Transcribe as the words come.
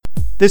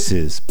This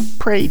is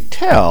Pray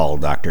Tell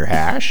Dr.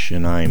 Hash,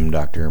 and I'm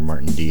Dr.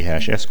 Martin D.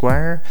 Hash,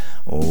 Esquire,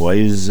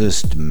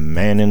 wisest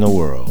man in the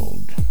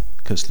world.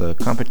 'Cause the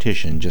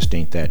competition just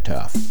ain't that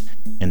tough.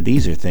 And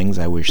these are things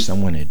I wish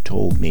someone had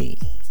told me.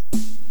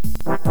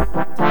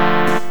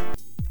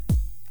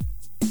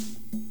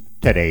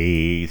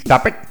 Today's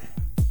topic: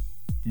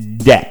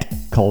 debt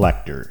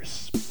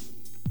collectors.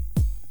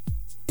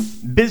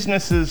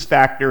 Businesses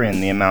factor in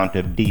the amount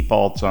of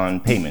defaults on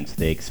payments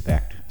they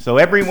expect, so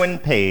everyone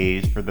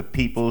pays for the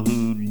people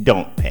who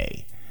don't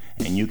pay.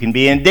 And you can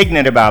be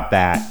indignant about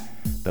that,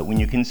 but when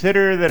you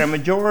consider that a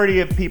majority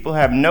of people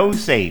have no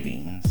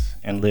savings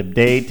and live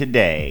day to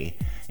day,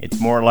 it's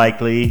more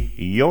likely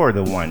you're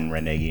the one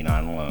reneging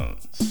on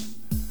loans.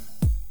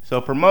 So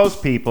for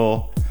most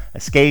people,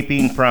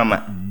 escaping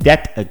from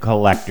debt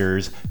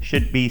collectors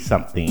should be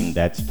something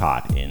that's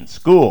taught in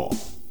school.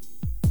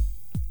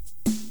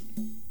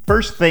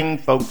 First thing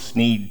folks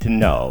need to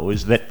know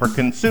is that for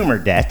consumer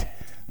debt,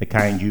 the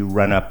kind you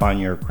run up on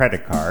your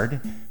credit card,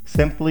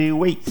 simply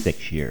wait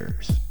 6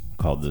 years,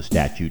 called the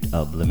statute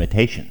of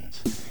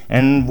limitations.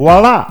 And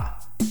voila,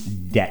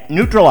 debt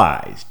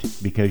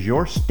neutralized, because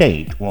your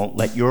state won't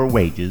let your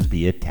wages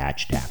be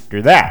attached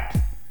after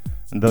that,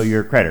 though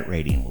your credit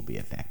rating will be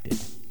affected,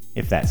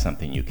 if that's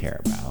something you care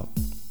about.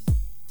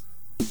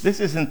 This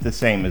isn't the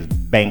same as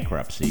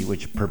bankruptcy,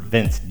 which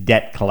prevents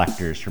debt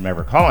collectors from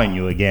ever calling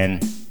you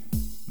again,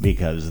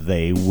 because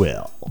they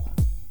will.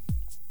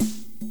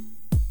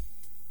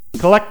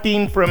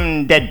 Collecting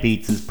from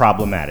deadbeats is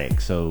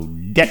problematic, so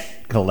debt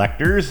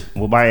collectors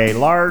will buy a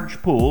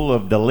large pool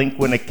of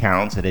delinquent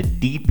accounts at a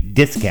deep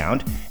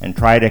discount and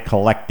try to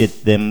collect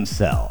it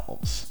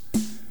themselves.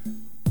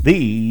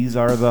 These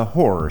are the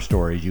horror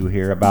stories you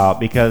hear about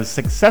because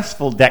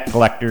successful debt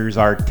collectors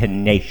are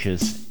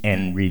tenacious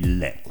and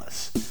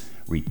relentless.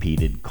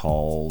 Repeated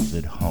calls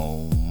at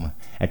home,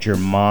 at your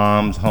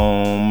mom's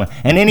home,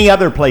 and any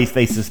other place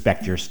they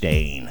suspect you're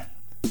staying.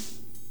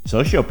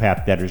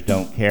 Sociopath debtors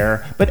don't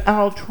care, but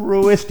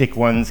altruistic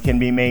ones can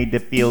be made to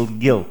feel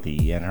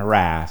guilty and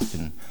harassed,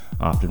 and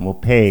often will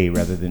pay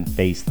rather than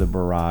face the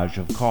barrage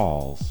of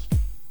calls.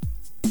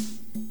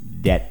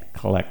 Debt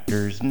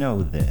collectors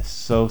know this,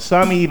 so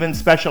some even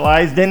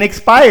specialized in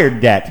expired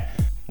debt,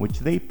 which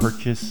they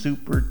purchase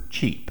super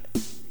cheap.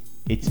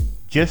 It's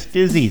just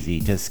as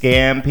easy to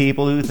scam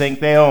people who think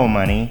they owe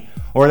money,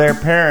 or their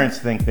parents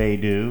think they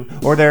do,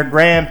 or their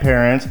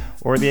grandparents,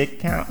 or the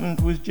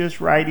accountant was just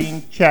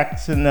writing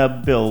checks and the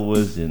bill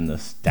was in the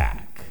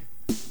stack.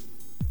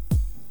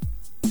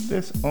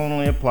 This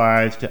only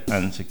applies to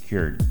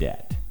unsecured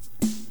debt.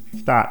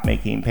 Stop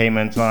making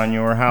payments on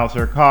your house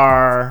or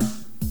car,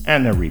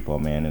 and the repo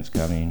man is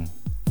coming.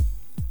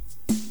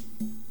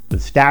 The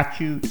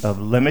statute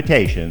of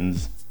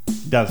limitations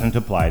doesn't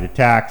apply to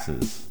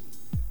taxes.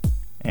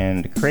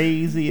 And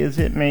crazy as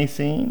it may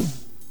seem,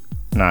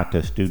 not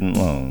to student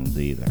loans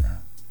either.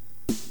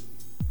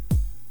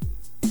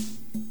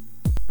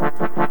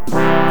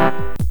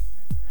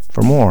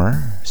 For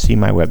more, see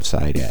my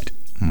website at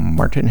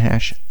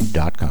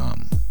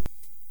martinhash.com.